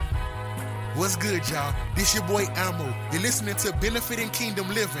What's good, y'all? This your boy Ammo. You're listening to Benefiting Kingdom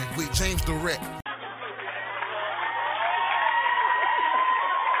Living with James Direct.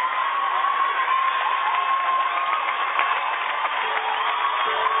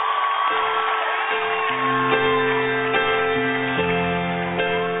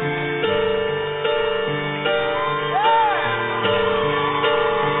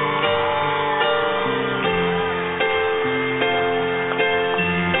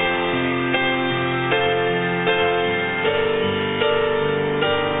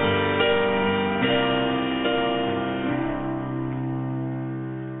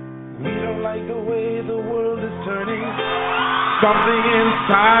 Something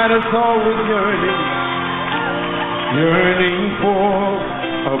inside us always yearning for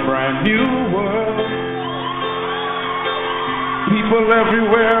a brand new world. People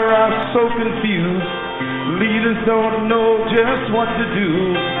everywhere are so confused. Leaders don't know just what to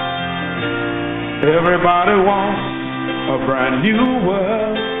do. Everybody wants a brand new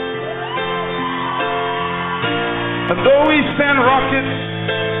world. And though we send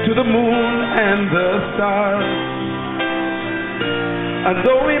rockets to the moon and the stars, and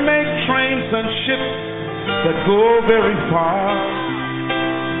though we make trains and ships that go very far,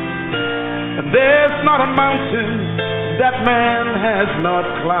 and there's not a mountain that man has not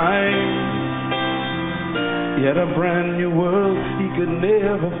climbed, yet a brand new world he could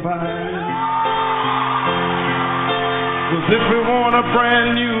never find. 'Cause if we want a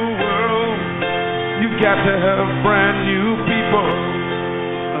brand new world, you got to have brand new people.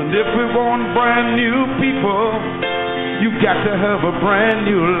 And if we want brand new people, you got to have a brand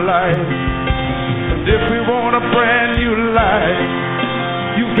new life. And if we want a brand new life,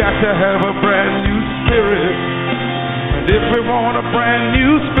 you got to have a brand new spirit. And if we want a brand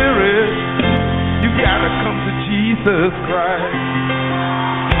new spirit, you got to come to Jesus Christ.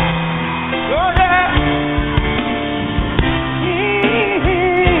 Oh yeah.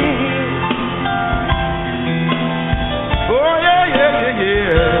 Oh yeah, yeah, yeah,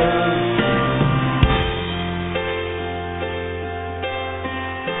 yeah.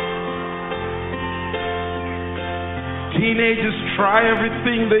 Teenagers try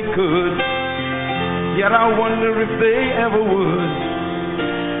everything they could, yet I wonder if they ever would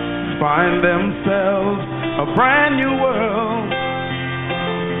find themselves a brand new world.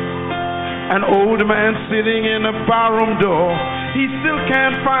 An old man sitting in a barroom door, he still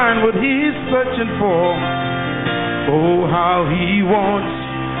can't find what he's searching for. Oh, how he wants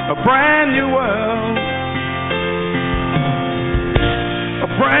a brand new world. A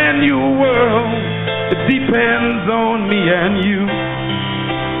brand new world. It depends on me and you,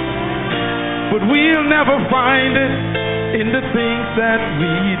 but we'll never find it in the things that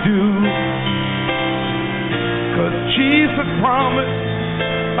we do. 'Cause Jesus promised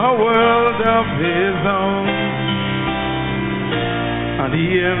a world of his own, and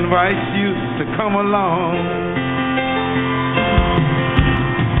he invites you to come along.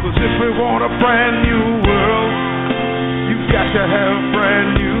 'Cause if we want a brand new world, you've got to have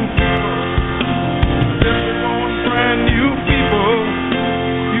brand new people. If we want brand new people,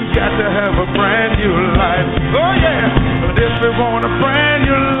 you got to have a brand new life. Oh yeah. But if we want a brand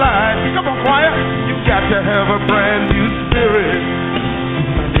new life, come on choir, you got to have a brand new spirit.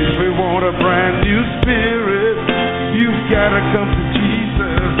 And if we want a brand new spirit, you've got to come to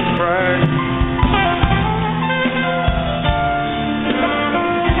Jesus Christ.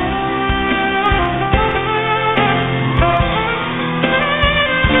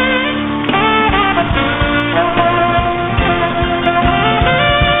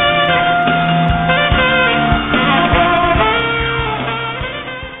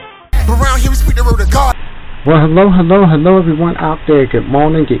 Well, hello everyone out there. Good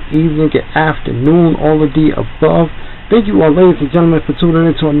morning, good evening, good afternoon, all of the above. Thank you all, ladies and gentlemen, for tuning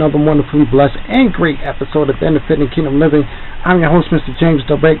in to another wonderfully blessed and great episode of Benefiting Kingdom Living. I'm your host, Mr. James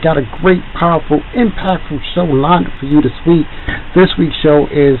Direct. Got a great, powerful, impactful show lined up for you this week. This week's show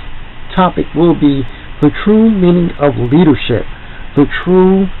topic will be the true meaning of leadership. The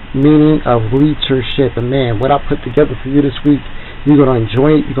true meaning of leadership. And man, what I put together for you this week, you're going to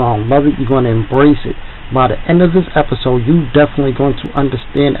enjoy it, you're going to love it, you're going to embrace it. By the end of this episode, you're definitely going to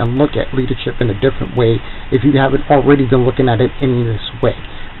understand and look at leadership in a different way if you haven't already been looking at it in this way.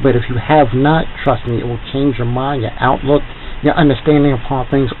 But if you have not, trust me, it will change your mind, your outlook, your understanding upon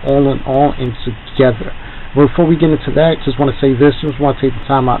things all in all and together. But before we get into that, just want to say this. Just want to take the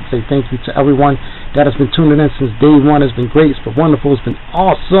time out and say thank you to everyone that has been tuning in since day one. It's been great. It's been wonderful. It's been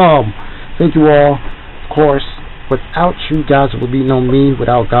awesome. Thank you all. Of course, without you guys, it would be no me.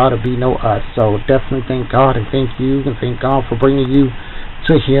 Without God, it would be no us. So definitely thank God and thank you and thank God for bringing you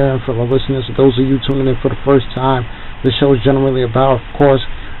to hear. And for the listeners, those of you tuning in for the first time, the show is generally about, of course,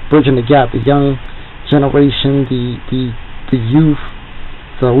 bridging the gap, the young generation, the youth,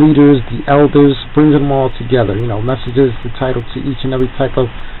 the leaders, the elders, bringing them all together. Messages, the title to each and every type of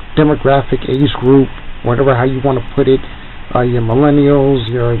demographic, age group, whatever how you want to put it. Your millennials,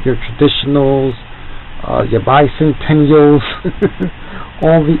 your traditionals, your bicentennials,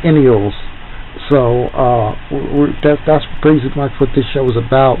 all the ennials. So that's pretty much what this show is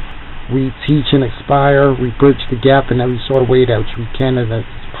about. We teach and inspire, we bridge the gap in every sort of way that we can and that's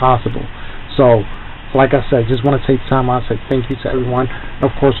possible. So, like I said, just want to take time out to say thank you to everyone. And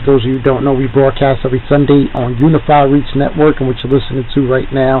of course, for those of you who don't know, we broadcast every Sunday on Unified Reach Network, and what you're listening to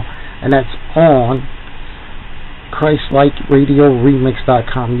right now, and that's on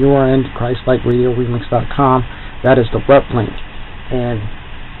ChristLikeRadioRemix.com. URN ChristLikeRadioRemix.com. That is the web link. And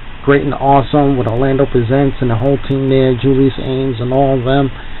great and awesome with Orlando Presents and the whole team there, Julius Ames and all of them.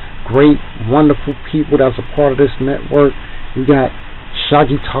 Great, wonderful people that's a part of this network. You got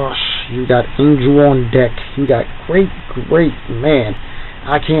Shaggy Tosh, you got Angel on deck, you got great, man.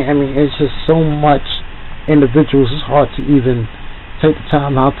 It's just so much individuals. It's hard to even take the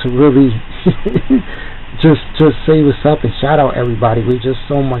time out to really just say what's up and shout out everybody. We're just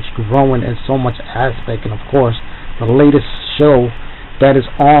so much growing and so much aspect. And of course, the latest show that is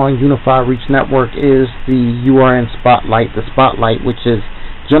on Unified Reach Network is the URN Spotlight. The Spotlight, which is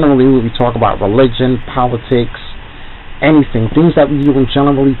generally where we talk about religion, politics, anything, things that we don't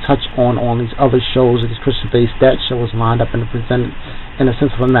generally touch on these other shows, these Christian-based. That show is lined up and presented in a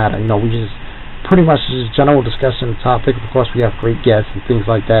sense of a matter. We just pretty much just general discussion of the topic. Of course, we have great guests and things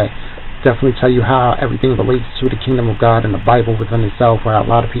like that. Definitely tell you how everything relates to the kingdom of God and the Bible within itself, where a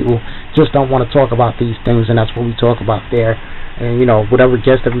lot of people just don't want to talk about these things, and that's what we talk about there. And whatever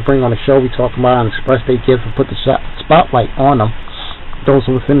guests that we bring on the show, we talk about and express their gift and put the spotlight on them, those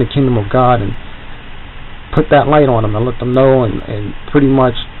are within the kingdom of God, and put that light on them and let them know and pretty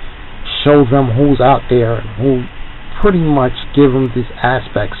much show them who's out there and who pretty much give them this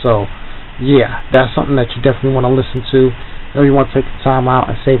aspect. So yeah, that's something that you definitely want to listen to. You want to take the time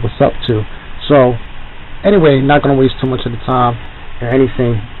out and say what's up to. So anyway, not going to waste too much of the time or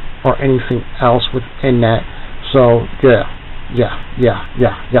anything else within that. So yeah.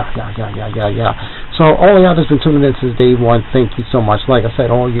 So all y'all that's been tuning in since day one, thank you so much. Like I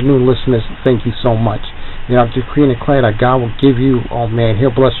said, all you new listeners, thank you so much. I'm decreeing and declaring that God will give you,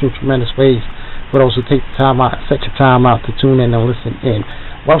 He'll bless you in tremendous ways. For those who take the time out, set your time out to tune in and listen in.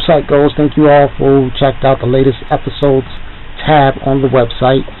 Website goes, thank you all for who checked out the latest episodes tab on the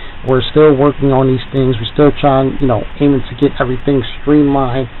website. We're still working on these things. We're still trying, aiming to get everything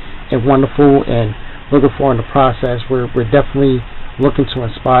streamlined and wonderful, and looking for in the process. We're definitely looking to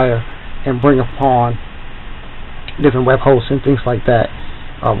inspire and bring upon different web hosts and things like that,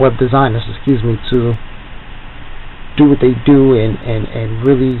 web designers, to do what they do and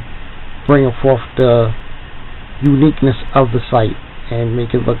really bring forth the uniqueness of the site and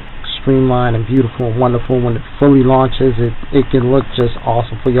make it look streamlined and beautiful and wonderful. When it fully launches, it can look just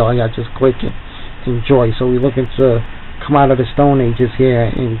awesome for y'all. Y'all just click and enjoy. So we're looking to come out of the Stone Ages here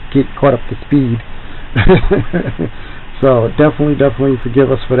and get caught up to speed. So definitely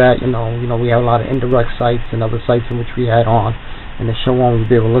forgive us for that. We have a lot of indirect sites and other sites in which we had on, and the show won't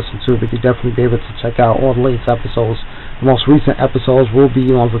be able to listen to, but you'll definitely be able to check out all the latest episodes. The most recent episodes will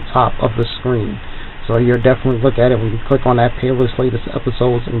be on the top of the screen. So you'll definitely look at it when you click on that playlist, latest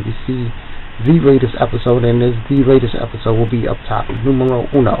episodes, and you see the latest episode, and the latest episode will be up top, numero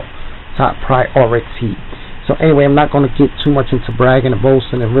uno, top priority. So anyway, I'm not going to get too much into bragging and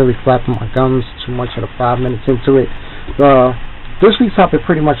boasting and really flapping my gums too much of the 5 minutes into it. This week's topic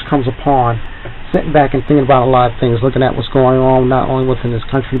pretty much comes upon sitting back and thinking about a lot of things, looking at what's going on not only within this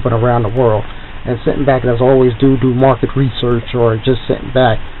country but around the world, and sitting back, as I always do market research, or just sitting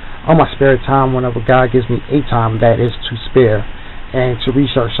back on my spare time whenever God gives me a time that is to spare, and to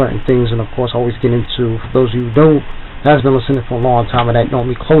research certain things. And of course, always get into, for those of you who has been listening for a long time and that know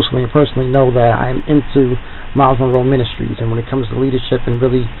me closely and personally know that I am into Miles Monroe Ministries, and when it comes to leadership and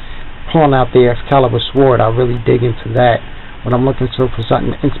really pulling out the Excalibur sword, I really dig into that when I'm looking for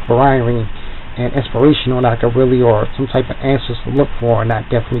something inspiring and inspirational that I can really, or some type of answers to look for, and I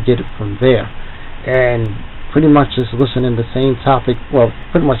definitely get it from there. And pretty much just listening to the same topic, well,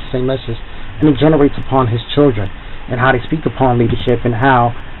 pretty much the same message, and it generates upon his children and how they speak upon leadership and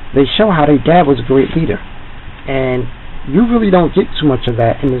how they show how their dad was a great leader. And you really don't get too much of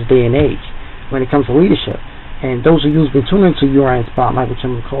that in this day and age when it comes to leadership. And those of you who've been tuning into URN Spotlight, which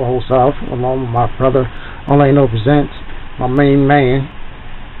I'm the co-host of, along with my brother Orlando Presents, my main man,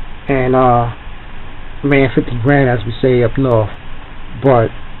 and man 50 grand, as we say up north. But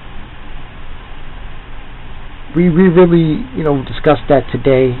we really, discussed that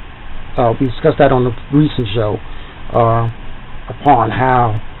today. We discussed that on the recent show upon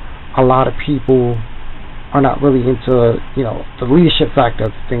how a lot of people are not really into, the leadership factor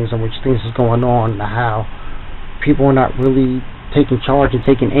of things, in which things is going on, and how people are not really taking charge and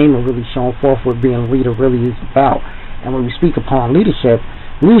taking aim and really showing forth what being a leader really is about. And when we speak upon leadership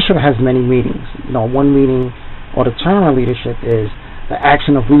has many meanings. One meaning, or the term of leadership, is the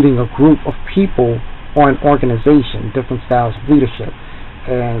action of leading a group of people or an organization, different styles of leadership,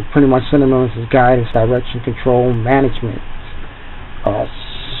 and pretty much synonyms is guidance, direction, control, management,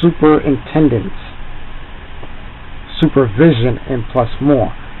 superintendence, supervision, and plus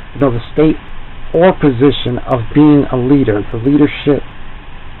more. The state or position of being a leader, the leadership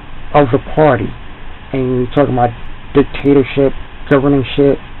of the party. And you're talking about dictatorship,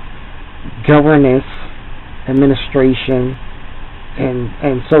 governorship, governance, administration,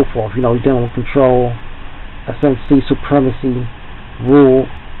 and so forth. You're dealing with control, ascendancy, supremacy, rule,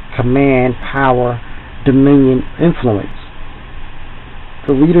 command, power, dominion, influence.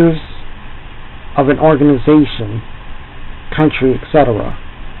 The leaders of an organization, country, etc.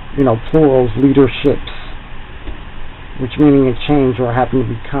 Plurals, leaderships, which meaning a change or happen to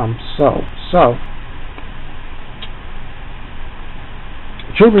become so.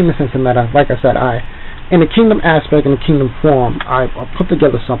 Truly in the sense of meta, like I said, in the kingdom aspect, in the kingdom form, I put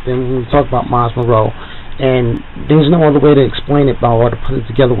together something when we talk about Miles Monroe, and there's no other way to explain it but to put it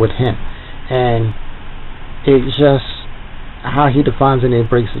together with him. And it's just how he defines it and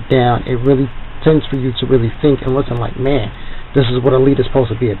breaks it down. It really tends for you to really think and listen like, man, this is what a leader is supposed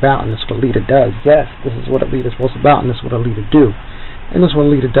to be about, and this is what a leader does. Yes, this is what a leader is supposed to be about, and this is what a leader do. And this is what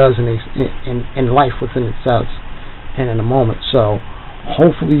a leader does in life within itself and in a moment. So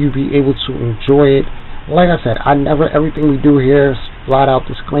hopefully you'll be able to enjoy it. Like I said, everything we do here is flat out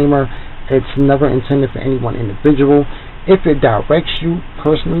disclaimer. It's never intended for any one individual. If it directs you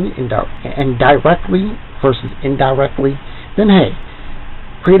personally and directly versus indirectly, then hey,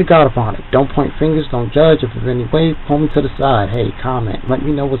 pray to God upon it. Don't point fingers, don't judge. If there's any way, pull me to the side. Hey, comment. Let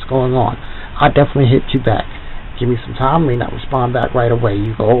me know what's going on. I'll definitely hit you back. Give me some time. I may not respond back right away.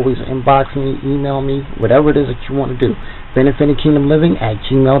 You can always inbox me, email me, whatever it is that you want to do.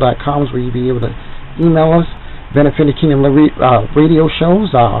 BenefitingKingdomLiving@gmail.com is where you'll be able to email us. Benefiting Kingdom radio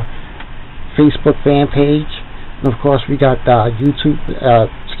shows, our Facebook fan page. And of course, we got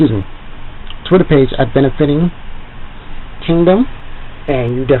Twitter page at Benefiting Kingdom.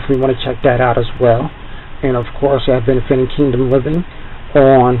 And you definitely want to check that out as well. And of course, I've Benefiting Kingdom Living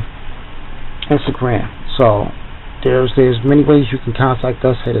on Instagram. So there's many ways you can contact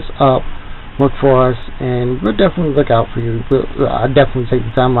us, hit us up, look for us, and we'll definitely look out for you. I definitely take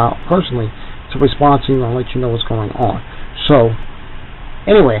the time out personally to respond to you and let you know what's going on. So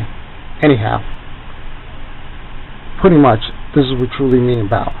anyhow, pretty much this is what we truly mean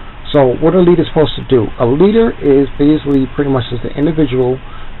about. So what a leader is supposed to do? A leader is basically pretty much just the individual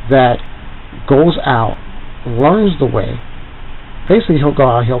that goes out, learns the way. Basically, he'll go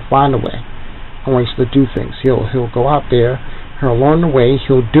out, he'll find a way on ways to do things. He'll go out there, he'll learn the way,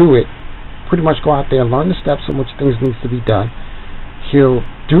 he'll do it. Pretty much go out there, learn the steps in which things needs to be done. He'll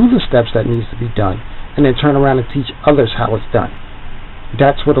do the steps that needs to be done, and then turn around and teach others how it's done.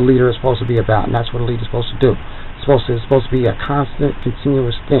 That's what a leader is supposed to be about, and that's what a leader is supposed to do. It's supposed to be a constant,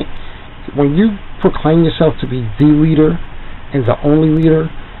 continuous thing. When you proclaim yourself to be the leader and the only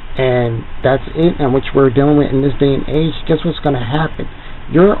leader, and that's it, and which we're dealing with in this day and age, guess what's going to happen?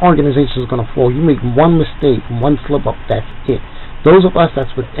 Your organization is going to fall. You make one mistake, one slip up, that's it. Those of us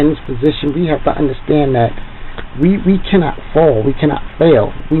that's within this position, we have to understand that we cannot fall, we cannot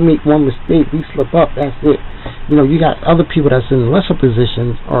fail. We make one mistake, we slip up, that's it. You got other people that's in lesser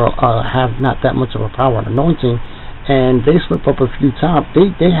positions or have not that much of a power and anointing, and they slip up a few times.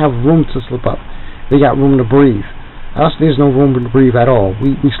 They have room to slip up. They got room to breathe. Us, there's no room to breathe at all.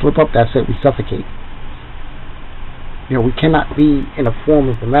 We slip up, that's it, we suffocate. We cannot be in a form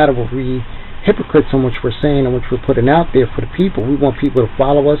of the matter where we hypocrites in which we're saying and which we're putting out there for the people. We want people to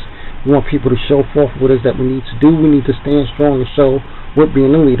follow us. We want people to show forth what it is that we need to do. We need to stand strong and show what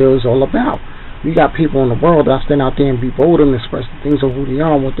being a leader is all about. We got people in the world that stand out there and be bold and express the things of who they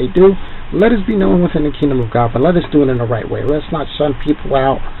are and what they do. Let us be known within the kingdom of God, but let us do it in the right way. Let's not shun people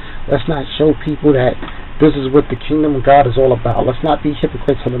out. Let's not show people that this is what the kingdom of God is all about. Let's not be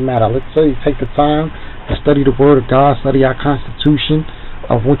hypocrites of the matter. Let's take the time to study the Word of God, study our Constitution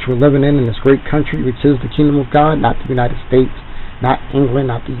of which we're living in this great country, which is the kingdom of God, not the United States, not England,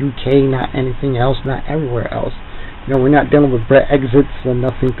 not the UK, not anything else, not everywhere else. We're not dealing with Brexits and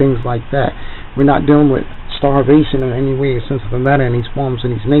nothing, things like that. We're not dealing with starvation in any way, a sense of the matter in these forms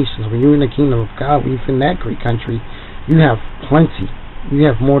in these nations. When you're in the kingdom of God, when you're in that great country, you have plenty. You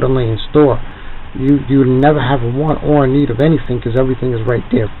have more to lay in store. You never have a want or a need of anything, because everything is right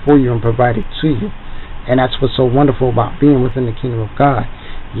there for you and provided to you. And that's what's so wonderful about being within the kingdom of God.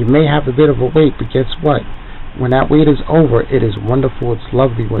 You may have a bit of a wait, but guess what? When that wait is over, it is wonderful, it's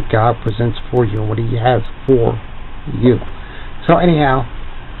lovely what God presents for you and what He has for you. So anyhow,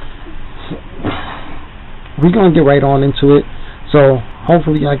 we're going to get right on into it. So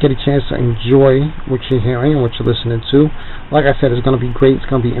hopefully I get a chance to enjoy what you're hearing and what you're listening to. Like I said, it's going to be great, it's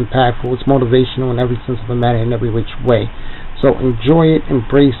going to be impactful, it's motivational in every sense of the matter, in every which way. So enjoy it,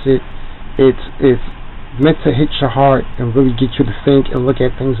 embrace it. It's meant to hit your heart and really get you to think and look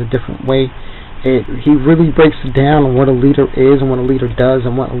at things a different way. He really breaks it down on what a leader is and what a leader does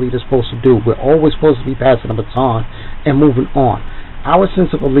and what a leader is supposed to do. We're always supposed to be passing a baton and moving on. Our sense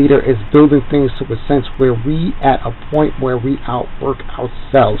of a leader is building things to a sense where we at a point where we outwork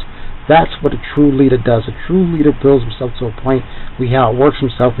ourselves. That's what a true leader does. A true leader builds himself to a point where he outworks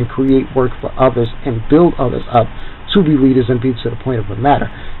himself and create work for others and build others up to be leaders and be to the point of the matter.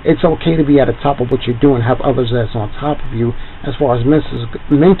 It's okay to be at the top of what you're doing, have others that's on top of you as far as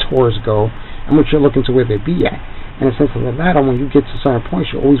mentors go and what you're looking to where they be at. In a sense of the matter, when you get to certain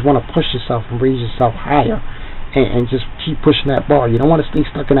points, you always want to push yourself and raise yourself higher and just keep pushing that bar. You don't want to stay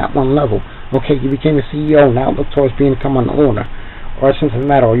stuck in that one level. Okay, you became a CEO, now look towards becoming an owner. Or a sense of the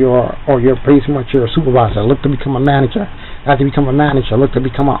matter, or you're pretty much you're a supervisor, look to become a manager. After you become a manager, look to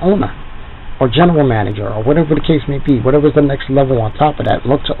become an owner or general manager, or whatever the case may be, whatever's the next level on top of that.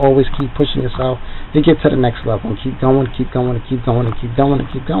 Look to always keep pushing yourself to get to the next level, and keep going, keep going, and keep going, and keep going, and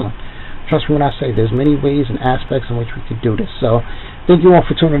keep going. Trust me when I say there's many ways and aspects in which we could do this. So thank you all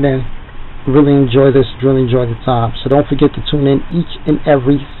for tuning in. Really enjoy this, really enjoy the time. So don't forget to tune in each and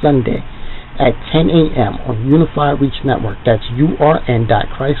every Sunday at 10 a.m. on Unified Reach Network. That's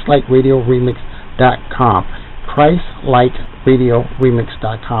urn.christlikeradioremix.com.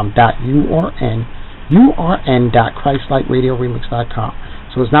 christlikeradioremix.com. urn.christlikeradioremix.com.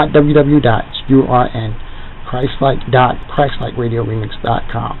 So it's not www. It's urn.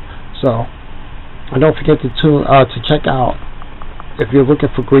 christlikeradioremix.com. So, and don't forget to check out, if you're looking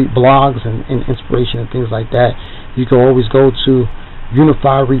for great blogs and inspiration and things like that, you can always go to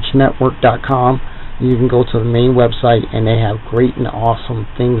unifiedreachnetwork.com. You can go to the main website, and they have great and awesome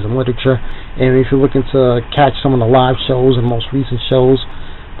things and literature. And if you're looking to catch some of the live shows and most recent shows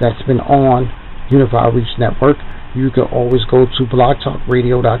that's been on Unified Reach Network, you can always go to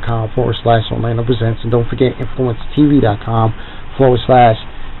blogtalkradio.com/Orlando Presents. And don't forget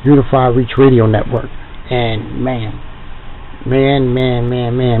influencetv.com/Unified Reach Radio Network. And man,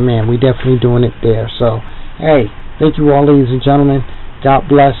 we definitely doing it there. So, hey, thank you all, ladies and gentlemen. God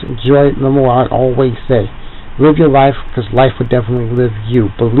bless. Enjoy it. Remember what I always say. Live your life, because life will definitely live you.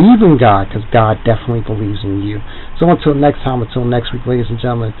 Believe in God, because God definitely believes in you. So until next time, until next week, ladies and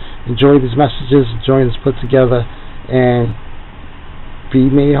gentlemen, enjoy these messages, enjoy this put together, and be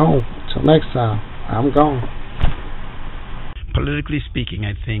made whole. Until next time, I'm gone. Politically speaking,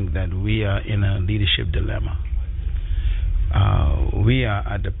 I think that we are in a leadership dilemma. We are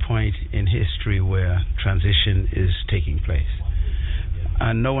at the point in history where transition is taking place.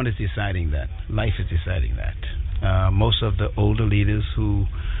 And no one is deciding that. Life is deciding that. Most of the older leaders who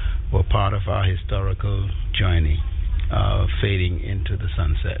were part of our historical journey are fading into the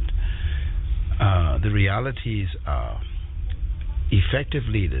sunset. The realities are effective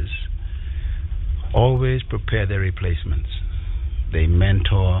leaders always prepare their replacements. They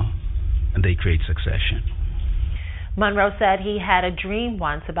mentor and they create succession. Monroe said he had a dream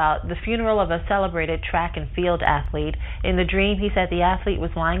once about the funeral of a celebrated track and field athlete. In the dream, he said the athlete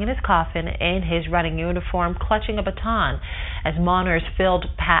was lying in his coffin in his running uniform, clutching a baton. As mourners filed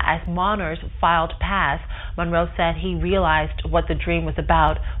past, Monroe said he realized what the dream was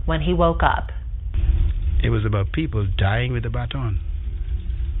about when he woke up. It was about people dying with the baton.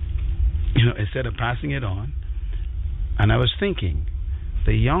 Instead of passing it on. And I was thinking,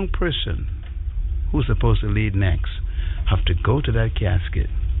 the young person who's supposed to lead next have to go to that casket,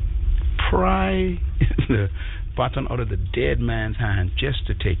 pry the baton out of the dead man's hand just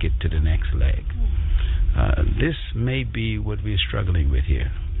to take it to the next leg. This may be what we're struggling with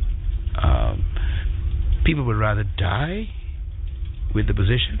here. People would rather die with the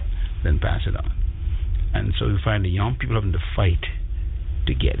position than pass it on. And so we find the young people having to fight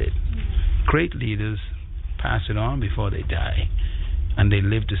to get it. Great leaders pass it on before they die, and they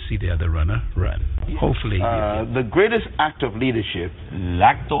live to see the other runner run. Hopefully. The greatest act of leadership, el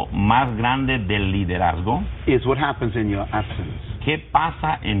acto más grande del liderazgo, is what happens in your absence. ¿Qué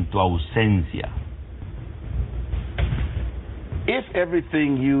pasa en tu ausencia? If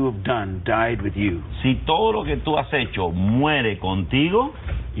everything you've done died with you, Si todo lo que tú has hecho muere contigo,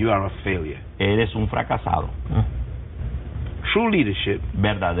 you are a failure. eres un fracasado. True leadership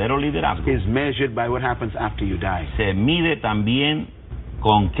Verdadero liderazgo is measured by what happens after you die. se mide también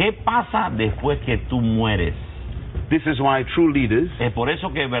con qué pasa después que tú mueres. This is why true leaders Es por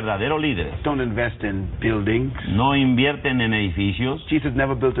eso que verdaderos líderes don't invest in buildings. no invierten en edificios. Jesus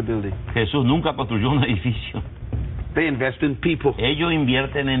never built a building. Jesús nunca construyó un edificio. They invest in people. Ellos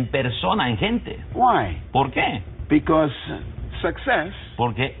invierten en personas, en gente. Why? ¿Por qué? Because success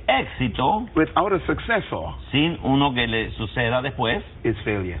Porque éxito without a successor sin uno que le suceda después is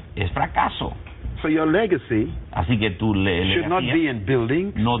failure. es fracaso. So your legacy Así que tu should not legacía be in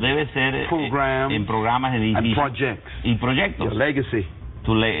buildings no debe ser programs, en programas, and edificios projects. y proyectos. Your legacy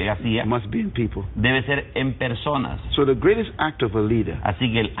Tu legacía must be in people. debe ser en personas. So the greatest act of a leader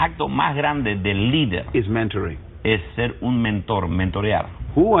Así que el acto más grande del líder is mentoring. es ser un mentor, mentorear.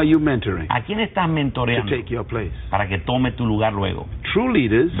 Who are you mentoring ¿A quién estás to mentoreando take your place? para que tome tu lugar luego? True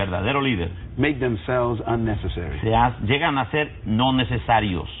leaders Verdadero líder make themselves unnecessary. llegan a ser no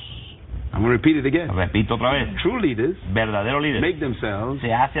necesarios. I'm going to repeat it again. Repito otra vez. True leaders Verdadero líder make themselves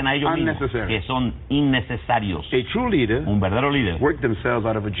se hacen a ellos mismos unnecessary. que son innecesarios. A true leader Un verdadero líder work themselves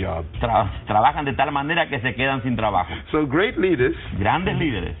out of a job. trabajan de tal manera que se quedan sin trabajo. So great leaders Grandes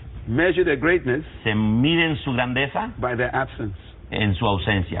líderes measure their greatness se miden su grandeza by their absence. en su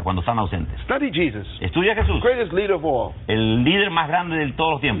ausencia, cuando están ausentes. Study Jesus, Estudia a Jesús, greatest leader of all. el líder más grande de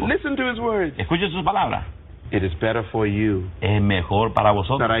todos los tiempos. Listen to his words. Escuche sus palabras. It is better for you Es mejor para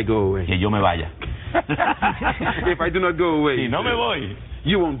vosotros that I go away. que yo me vaya. If I do not go away, Si no me voy,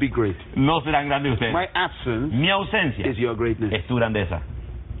 you won't be great. no serán grandes ustedes. My absence Mi ausencia is your greatness. es tu grandeza.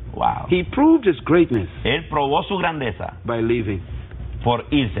 Wow. He proved his greatness Él probó su grandeza by leaving. por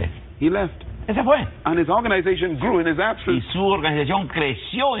irse. He left. Él se fue. And his organization grew in his Y absence. su organización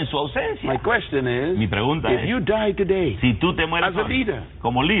creció en su My ausencia. question Mi is, pregunta if es, you die today si tú te mueres as a hoy, leader,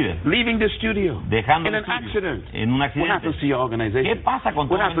 como líder, leaving the studio, dejando in el an estudio, accident, en un what accidente, happens to your ¿qué organization? pasa con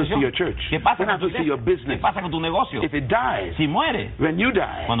tu What happens to organización? your church? ¿Qué pasa What con tu happens to your iglesia? ¿Qué business? pasa con tu negocio? If it dies, Si muere, when you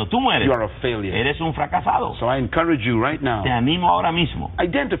die, cuando tú mueres, you are a failure. eres un fracasado. So I encourage you right now, Te animo ahora mismo.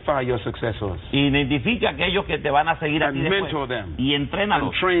 identify your successors Identifica a aquellos que te van a seguir a and ti después mentor them y and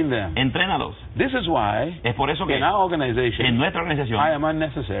entrénalos. train them. Entrénalos. This is why Es por eso que in our en organization, nuestra organización I am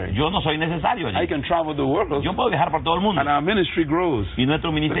unnecessary. yo no soy necesario I allí. can travel the world Yo puedo viajar por todo el mundo and our ministry grows. y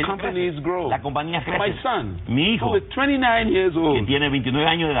nuestro The ministerio companies crece. grow. La compañía My crece. son, Mi hijo, who is 29 years que old, tiene 29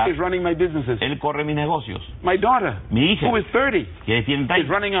 años de edad, is running my businesses. él corre mis negocios. My daughter, Mi hija, who is 30, que tiene is 30,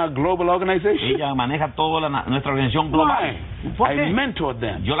 running our global organization. ella maneja toda nuestra organización global. ¿Por Why? I qué? mentored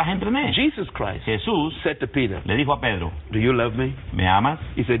them. Yo las entrené. Jesus Christ Jesús said to Peter, le dijo a Pedro, do you love me? ¿me amas?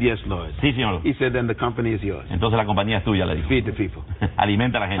 He said, yes, Lord. Sí, Señor. He said, then the company is yours. Entonces la compañía es tuya, le dijo. Feed the people.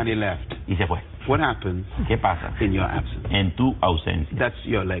 Alimenta a la And he gente. left. Y se fue. What happens ¿Qué pasa? in your absence? En tu ausencia. That's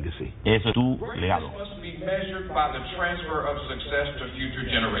your legacy. Eso es tu legado. Greatness must be measured by the transfer of success to future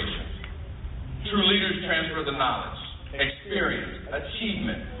generations. True leaders transfer the knowledge, experience,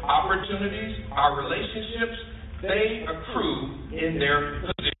 achievement, opportunities, our relationships they accrue in their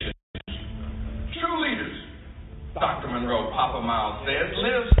positions. True leaders, Dr. Monroe, Papa Miles says,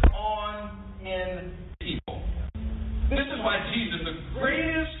 lives on in people. This is why Jesus, the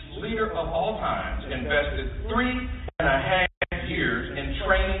greatest leader of all times, invested 3.5 years in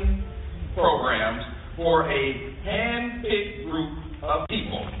training programs for a hand-picked group of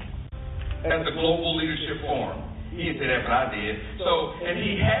people at the Global Leadership Forum. He said that, but I did. And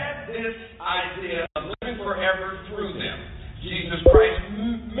he had this idea of living forever through them. Jesus Christ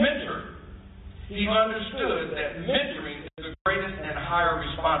mentored. He understood that mentoring is the greatest and higher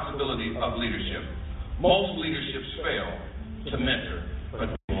responsibility of leadership. Most leaderships fail to mentor, but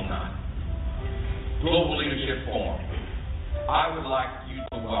they will not. Global Leadership Forum. I would like you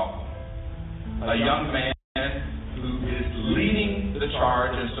to welcome a young man who is leading the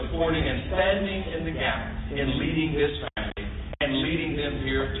charge and supporting and standing in the gap in leading this family and leading them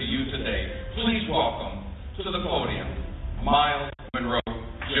here to you today. Please welcome to the podium, Miles Monroe,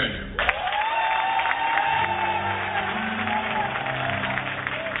 Jr.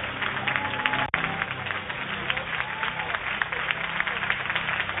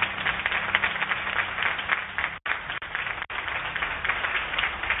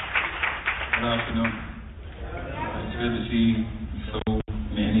 Good afternoon. It's good to see so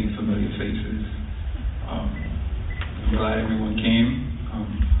many familiar faces. I'm glad everyone came.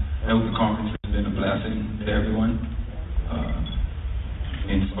 I hope the conference has been a blessing to everyone,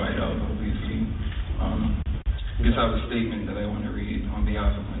 in spite of, obviously. I guess I have a statement that I want to read on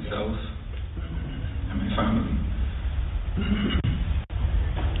behalf of myself and my family.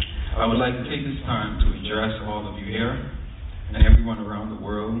 I would like to take this time to address all of you here and everyone around the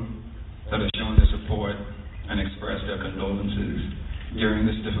world that has shown their support and expressed their condolences during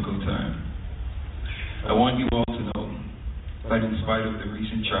this difficult time. I want you all to know that in spite of the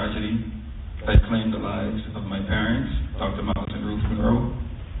recent tragedy that claimed the lives of my parents, Dr. Miles and Ruth Monroe,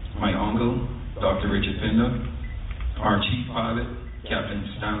 my uncle, Dr. Richard Pinder, our chief pilot, Captain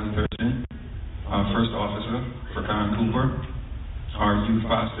Stanley Thurston, our first officer, Furkan Cooper, our youth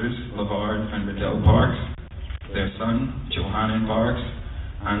pastors, Lavard and Riddell Parks, their son, Johannan Parks,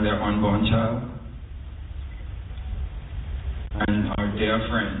 and their unborn child, and our dear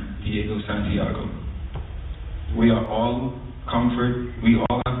friend, Diego Santiago. We all have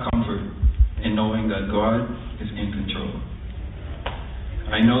comfort in knowing that God is in control.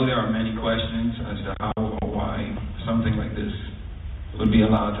 I know there are many questions as to how or why something like this would be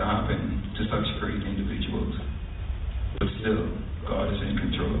allowed to happen to such great individuals. But still, God is in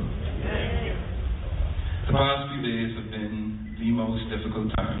control. The past few days have been the most difficult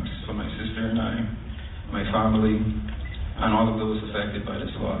times for my sister and I, my family, and all of those affected by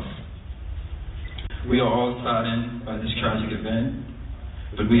this loss. We are all saddened by this tragic event,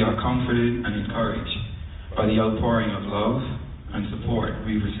 but we are comforted and encouraged by the outpouring of love and support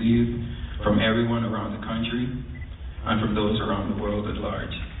we've received from everyone around the country and from those around the world at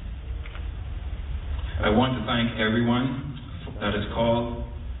large. I want to thank everyone that has called,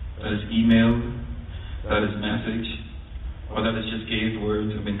 that has emailed, that has messaged, or that has just gave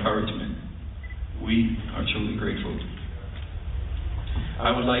words of encouragement. We are truly grateful. I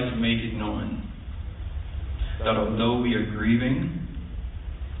would like to make it known that although we are grieving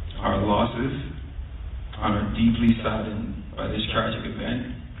our losses and are deeply saddened by this tragic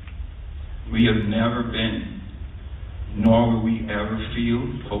event, we have never been, nor will we ever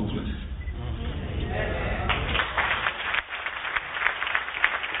feel, hopeless.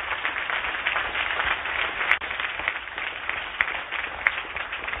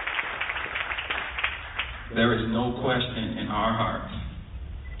 There is no question in our hearts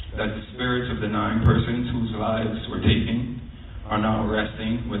that the spirits of the 9 persons whose lives were taken are now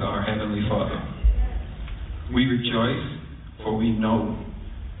resting with our Heavenly Father. We rejoice, for we know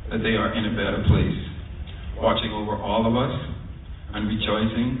that they are in a better place, watching over all of us and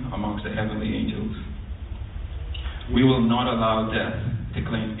rejoicing amongst the heavenly angels. We will not allow death to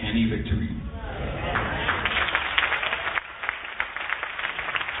claim any victory.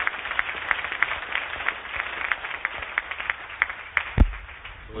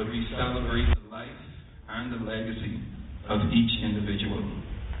 But we celebrate the life and the legacy of each individual.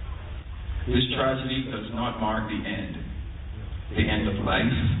 This tragedy does not mark the end of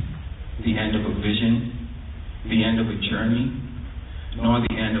life, the end of a vision, the end of a journey, nor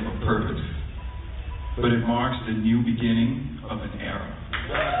the end of a purpose, but it marks the new beginning of an era.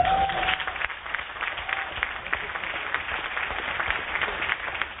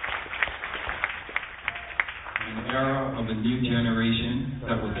 An era of a new generation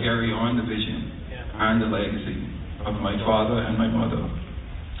that will carry on the vision and the legacy of my father and my mother,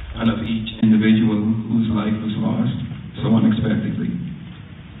 and of each individual whose life was lost so unexpectedly.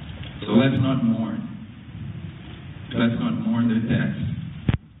 So let's not mourn. Let's not mourn their deaths,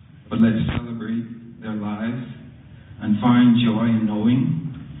 but let's celebrate their lives and find joy in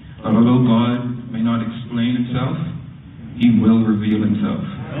knowing that although God may not explain himself, he will reveal himself.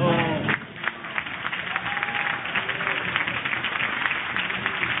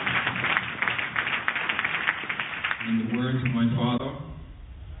 In the words of my father,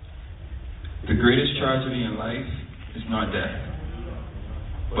 the greatest tragedy in life is not death,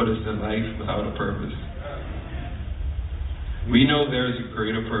 but it's the life without a purpose. We know there is a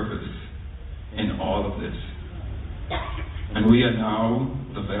greater purpose in all of this, and we are now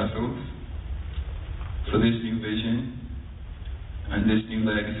the vessels for this new vision and this new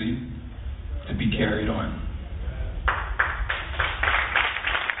legacy to be carried on.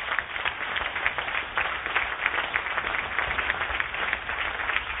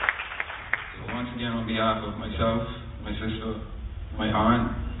 So once again, on behalf of myself, my sister, my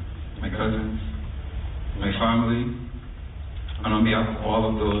aunt, my cousins, my family, and on behalf of all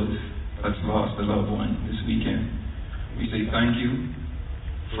of those that's lost a loved one this weekend, we say thank you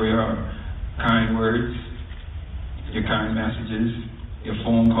for your kind words, your kind messages, your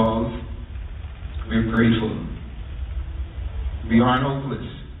phone calls. We're grateful. We aren't hopeless.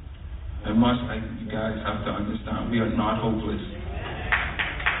 You guys have to understand, we are not hopeless.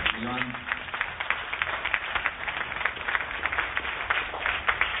 We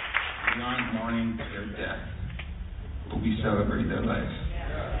aren't mourning their death, but we celebrate their life.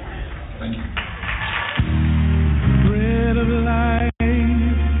 Thank you.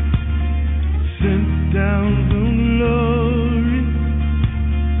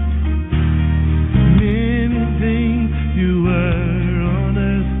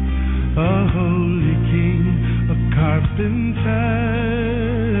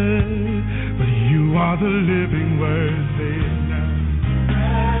 are the living word. Say it now.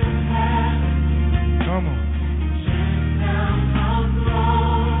 Come on.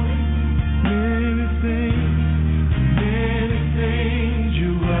 Many things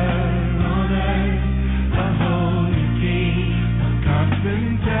you were on earth, a holy king, a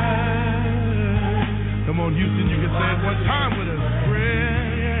carpenter. Come on, Houston, you can say it one time with us.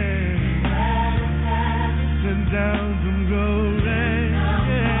 Send down some gold and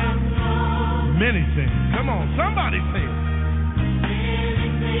many things. Come on, somebody say it. Many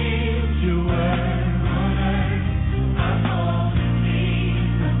things you were on earth, a holy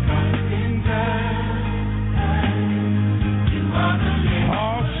king, a carpenter. You are the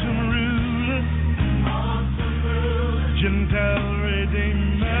awesome ruler, Gentile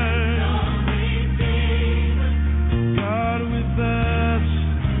redeemer, God with us,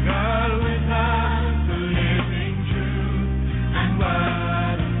 the living truth, and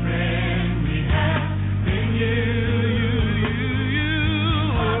what a friend we have in you. You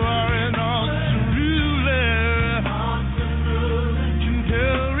are an awesome ruler,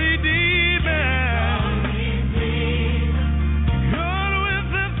 Gentile redeemer, God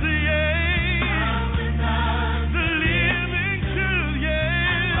with us, the living truth,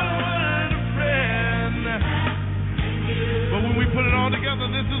 what a friend. But when we put it all together,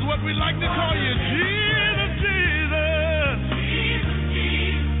 this is what we like to call you, Jesus, Jesus.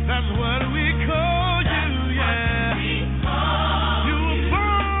 That's what we call you, yeah. You were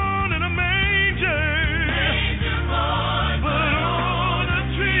born in a manger, but on a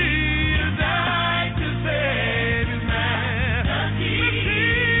tree you died to save his man. Jesus.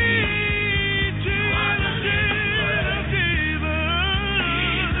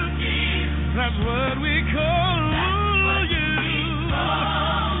 That's what we call you.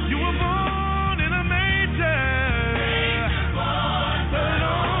 You were born in a manger, but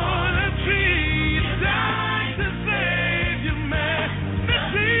on a tree you died to save your man.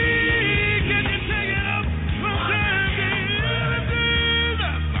 Can you take it up from there?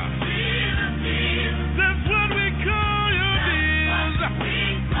 Jesus. That's what we call you, Jesus.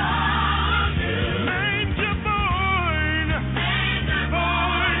 Manger born,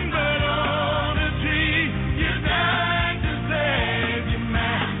 but on a tree you died to save your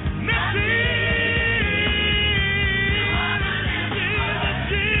man.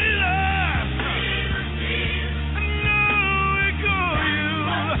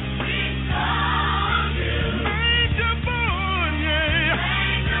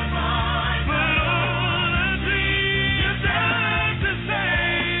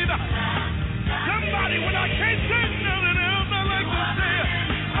 Somebody, when I can't say nothing else, I like to say,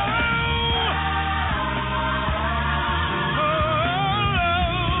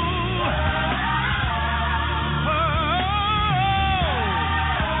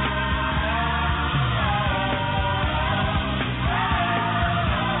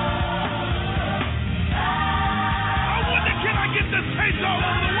 I wonder, can I get this taste all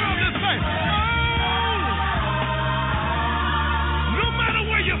over the world this way? No matter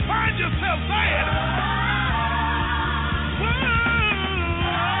where you find yourself, say it.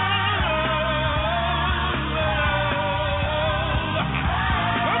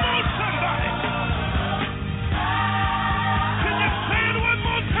 Come on, somebody. Can you say it one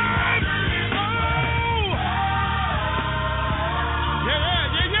more time?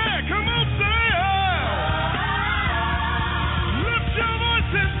 Yeah. Come on, say it. Lift your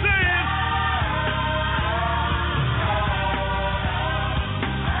voice and say it.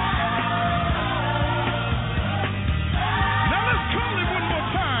 Now let's call him one more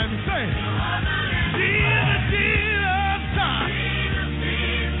time. Say it. Jesus.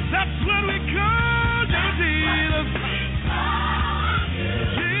 That's what we call you, Jesus.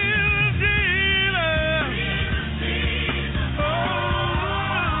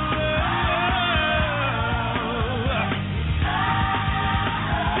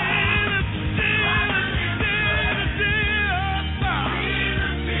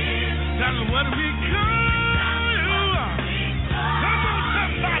 That's what we call you. Come on,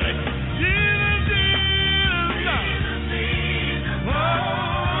 somebody.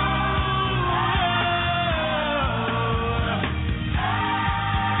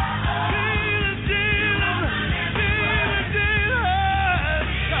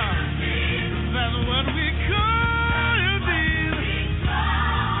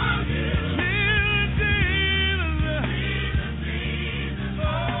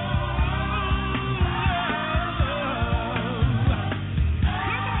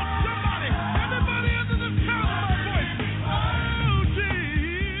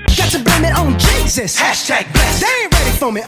 To blame it on Jesus. Hashtag blessed. They ain't